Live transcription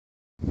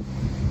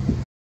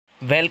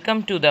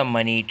Welcome to the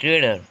Money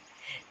Trader.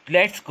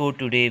 Let's go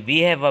today.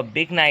 We have a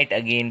big night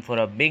again for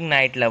a big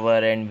night lover,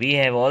 and we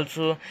have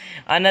also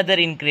another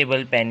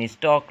incredible penny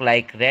stock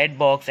like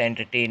Redbox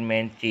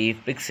Entertainment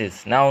Chief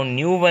Pixels. Now,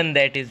 new one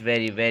that is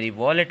very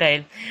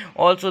volatile.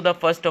 Also, the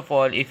first of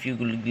all, if you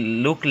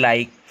look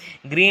like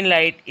green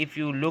light, if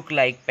you look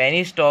like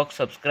penny stock,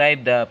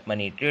 subscribe the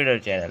Money Trader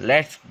channel.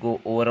 Let's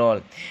go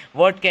overall.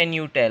 What can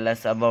you tell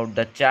us about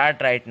the chart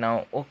right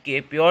now?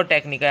 Okay, pure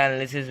technical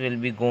analysis will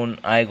be gone.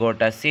 I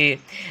gotta say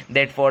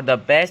that for the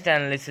best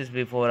analysis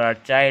before our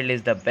child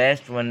is the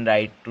best one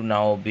right to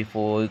now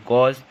before,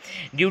 because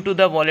due to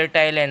the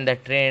volatile and the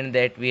trend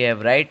that we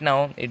have right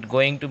now, it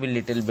going to be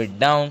little bit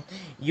down.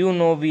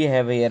 We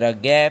have here a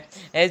gap.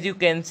 As you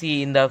can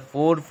see in the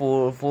 4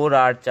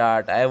 hour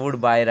chart, I would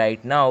buy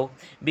right now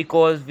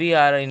because we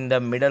are in the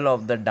middle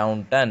of the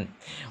downturn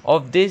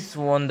of this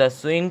one, the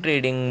swing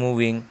trading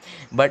moving.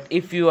 But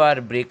if you are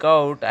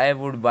breakout, I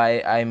would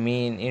buy, I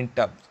mean in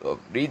terms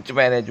of reach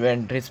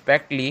management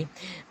respectfully,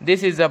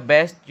 this is the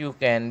best you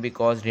can,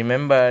 because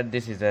remember,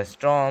 this is a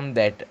storm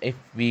that if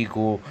we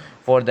go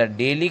for the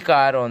daily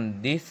car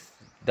on this,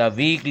 the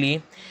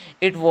weekly,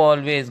 it will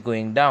always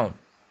going down,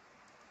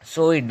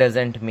 so it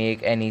doesn't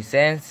make any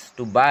sense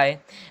to buy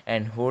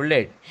and hold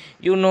it.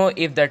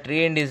 If the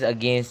trend is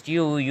against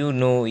you,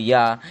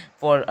 yeah.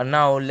 For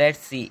now, let's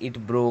see,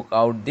 it broke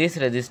out this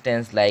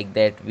resistance like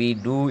that we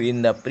do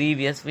in the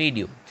previous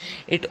video.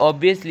 It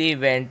obviously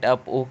went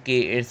up. Okay,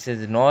 it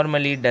says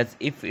normally does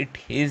if it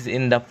is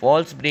in the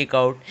false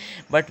breakout,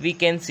 but we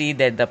can see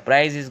that the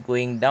price is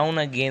going down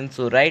again.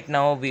 So right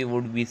now we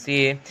would be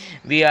say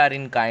we are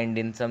in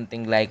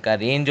something like a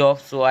range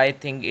of. So I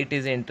think it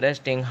is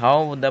interesting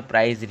how the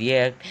price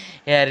react.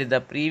 Here is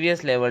the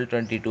previous level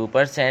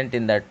 22%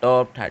 in the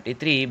top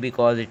 33,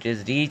 because it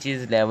is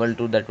reaches level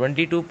to the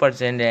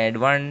 22% and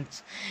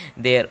once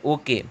there,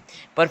 okay,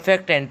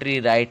 perfect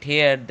entry right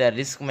here, the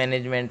risk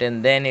management,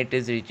 and then it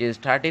is reaches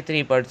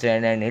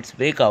 33% and it's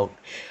breakout.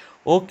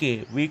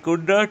 Okay, we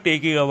could not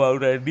taking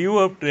about a new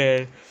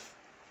uptrend,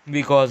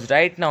 because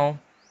right now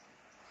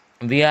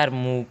we are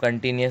move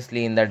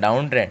continuously in the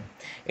downtrend.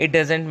 It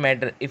doesn't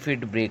matter if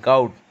it break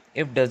out.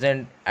 If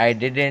doesn't, I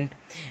didn't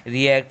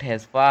react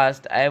as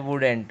fast, I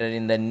would enter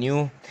in the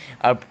new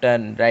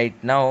upturn right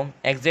now.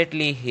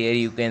 Exactly here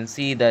you can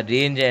see the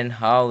range and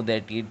how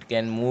that it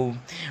can move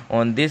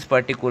on this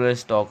particular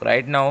stock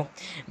right now.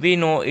 We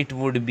know it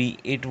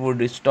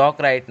would stock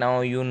right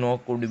now,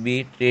 could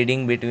be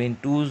trading between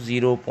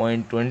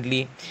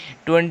 20.20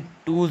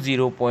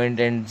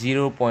 and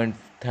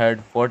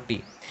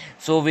 0.40.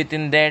 So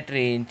within that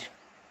range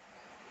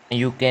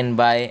you can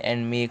buy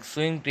and make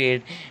swing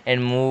trade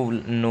and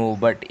move, no.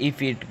 But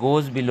if it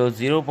goes below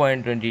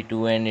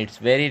 0.22 and it's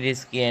very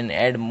risky and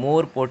add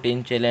more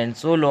potential and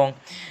so long,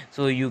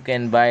 so you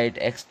can buy it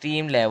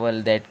extreme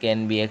level, that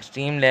can be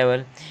extreme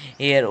level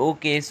here.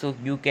 Okay, so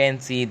you can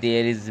see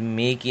there is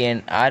Makey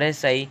and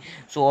RSI.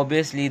 So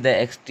obviously the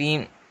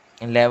extreme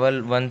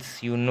level,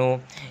 once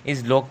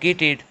is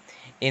located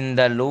in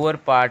the lower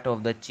part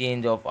of the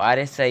change of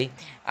RSI.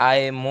 I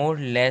am more or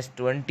less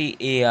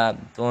 20 AR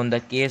on the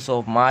case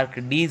of mark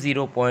D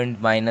 0 point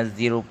minus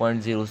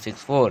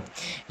 0.064.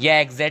 Yeah,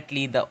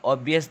 exactly. The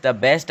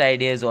best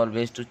idea is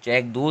always to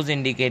check those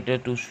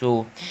indicators to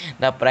show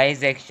the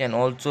price action.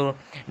 Also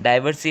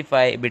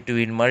diversify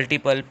between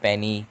multiple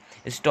penny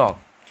stock.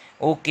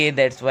 Okay,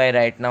 that's why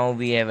right now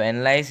we have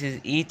analyzes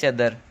each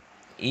other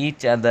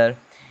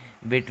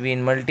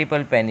between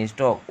multiple penny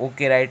stock.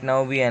 Okay, right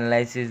now we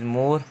analyze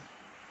more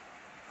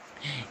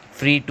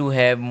free to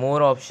have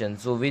more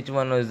options. So which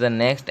one is the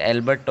next?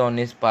 Alberton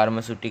is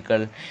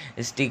pharmaceutical,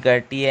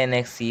 sticker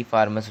TNXC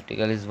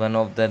pharmaceutical is one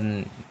of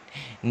the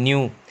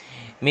new.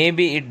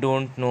 Maybe it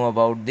don't know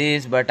about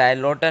this, but I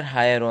lot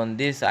higher on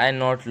this. I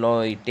not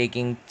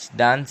taking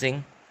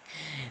dancing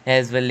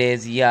as well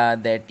as, yeah,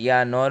 that,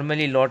 yeah,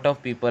 normally lot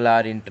of people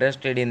are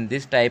interested in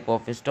this type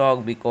of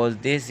stock because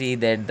they see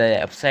that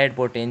the upside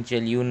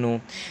potential.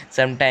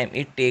 Sometime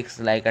it takes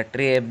like a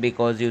trip,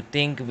 because you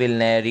think will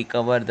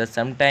recover, the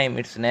sometime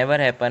it's never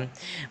happen.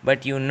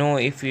 But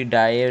if you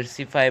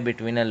diversify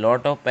between a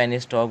lot of penny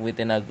stock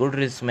within a good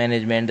risk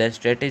management, the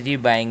strategy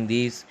buying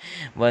these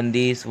one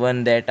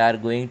that are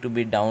going to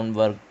be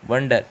downward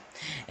wonder.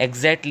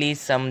 Exactly,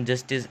 some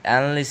justice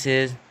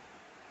analysis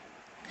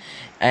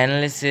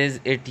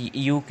it,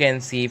 you can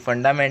see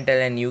fundamental,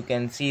 and you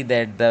can see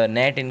that the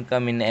net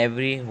income in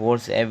every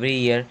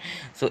year.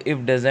 So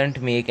it doesn't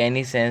make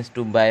any sense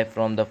to buy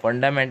from the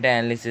fundamental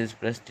analysis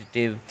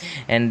perspective,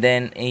 and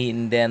then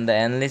the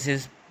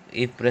analysis,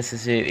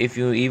 if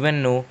you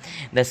even know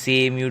the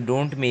same, you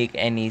don't make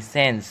any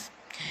sense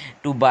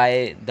to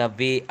buy. The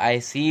way I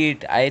see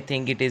it, I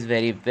think it is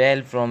very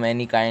well from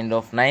any kind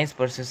of nice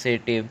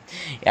perspective.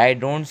 I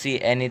don't see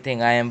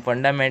anything. I am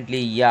fundamentally,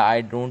 yeah,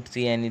 I don't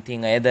see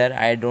anything either.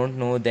 I don't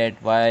know that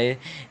why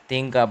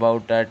think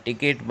about a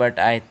ticket, but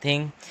I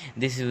think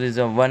this is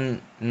a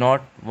one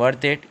not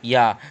worth it.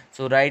 Yeah,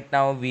 so right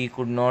now we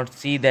could not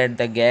see that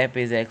the gap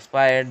is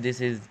expired.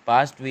 This is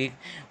past week.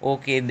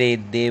 Okay,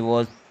 they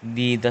was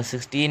the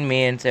 16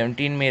 May and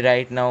 17 May.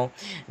 Right now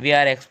we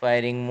are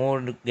expiring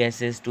more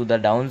guesses to the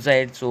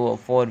downside. So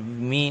for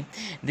me,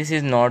 this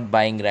is not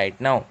buying right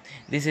now.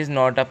 This is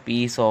not a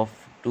piece of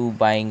to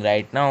buying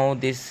right now.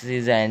 This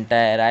is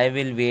entire. I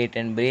will wait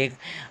and break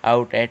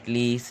out at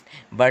least,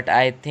 but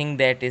I think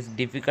that is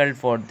difficult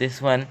for this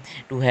one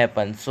to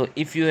happen. So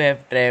if you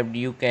have trapped,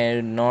 you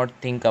cannot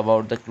think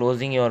about the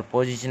closing your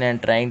position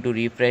and trying to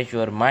refresh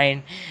your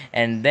mind.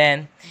 And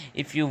then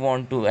if you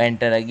want to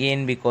enter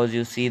again because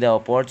you see the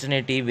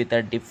opportunity with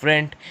a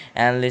different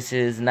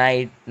analysis,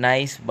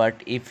 nice.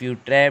 But if you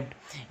trapped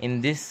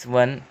in this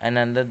one and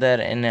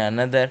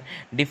another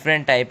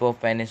different type of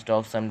penny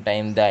stock,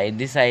 sometime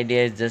this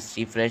idea is just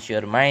refresh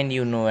your mind,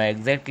 you know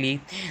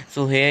exactly.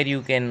 So here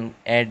you can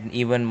add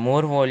even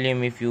more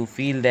volume if you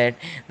feel that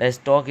the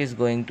stock is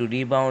going to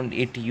rebound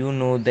it. You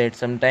know that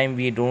sometime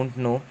we don't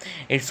know.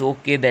 It's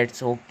okay,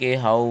 that's okay.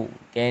 How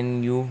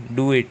can you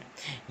do it?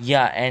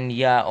 Yeah, and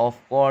yeah, of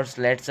course,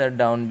 let's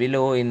down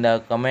below in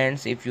the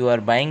comments if you are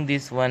buying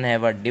this one,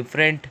 have a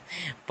different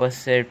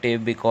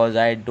perspective, because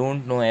I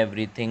don't know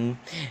everything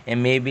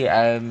and maybe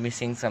I am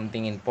missing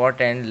something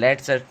important.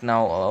 Let's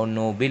now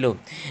know below.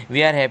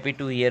 We are happy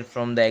to hear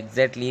from the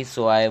exactly.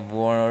 So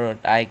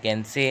I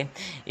can say,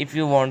 if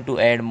you want to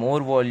add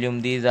more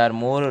volume, these are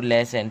more or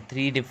less and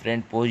three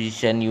different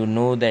position. You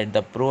know that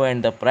the pro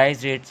and the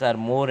price rates are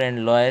more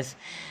and less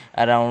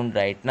around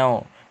right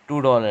now.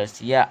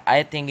 $2. Yeah,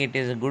 I think it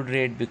is a good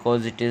rate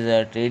because it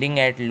is trading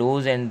at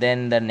lows, and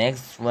then the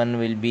next one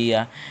will be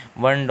a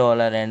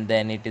 $1, and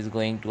then it is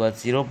going to a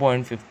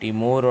 0.50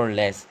 more or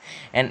less,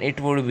 and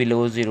it would be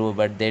below zero,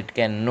 but that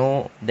can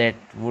know that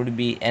would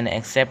be an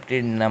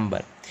accepted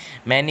number.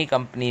 Many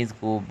companies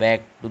go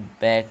back to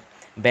back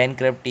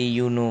bankruptcy.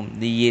 You know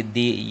the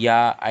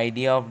yeah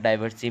idea of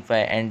diversify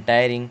and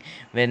tiring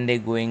when they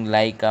going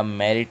like a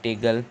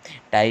marital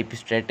type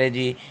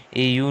strategy,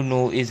 you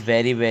know, is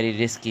very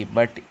risky.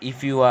 But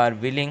if you are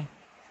willing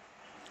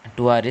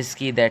to a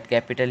risky that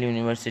capital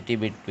university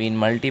between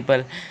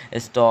multiple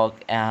stock,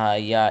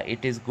 yeah,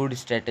 it is good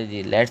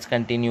strategy. Let's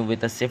continue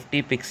with a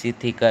safety pixie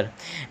thicker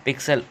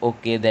pixel.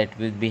 Okay, that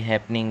will be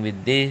happening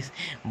with this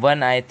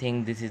one. I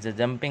think this is a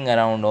jumping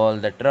around all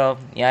the trough.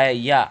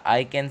 Yeah,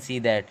 I can see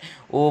that.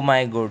 Oh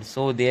my god,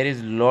 so there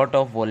is lot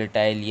of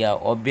volatile. Yeah,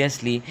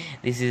 obviously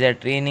this is a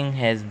training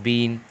has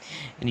been,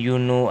 you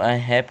know,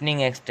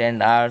 happening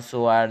extend hours.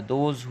 So are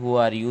those who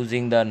are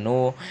using the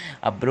no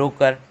a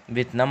broker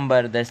with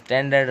number. The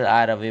standards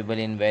are available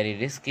in very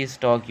risky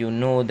stock, you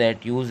know,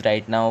 that use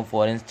right now.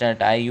 For instance,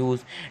 I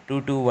use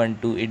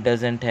 2212. It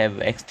doesn't have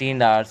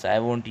extend hours. I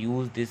won't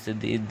use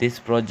this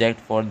project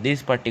for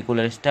this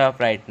particular stuff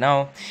right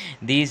now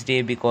these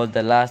days, because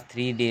the last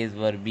 3 days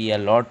were be a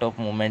lot of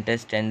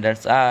momentous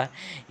standards are.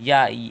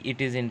 Yeah, it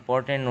is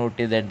important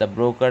notice that the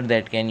broker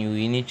that can you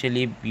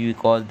initially,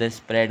 because the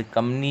spread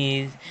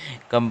companies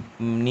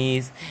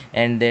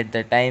and that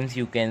the times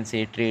you can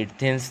say trade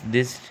things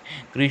this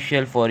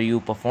crucial for you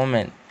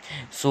performance.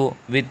 So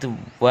with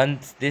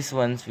once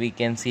we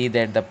can see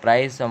that the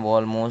price of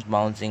almost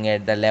bouncing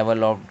at the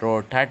level of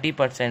draw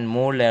 30%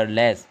 more or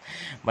less,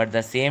 but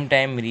the same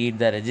time read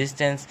the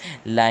resistance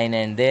line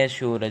and there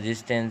show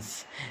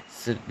resistance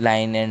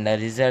line and a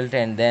result,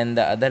 and then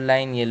the other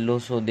line yellow,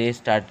 so they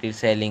started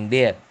selling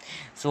there.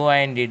 So I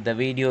ended the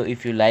video.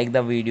 If you like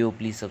the video,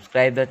 please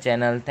subscribe the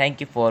channel. Thank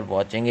you for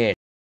watching it.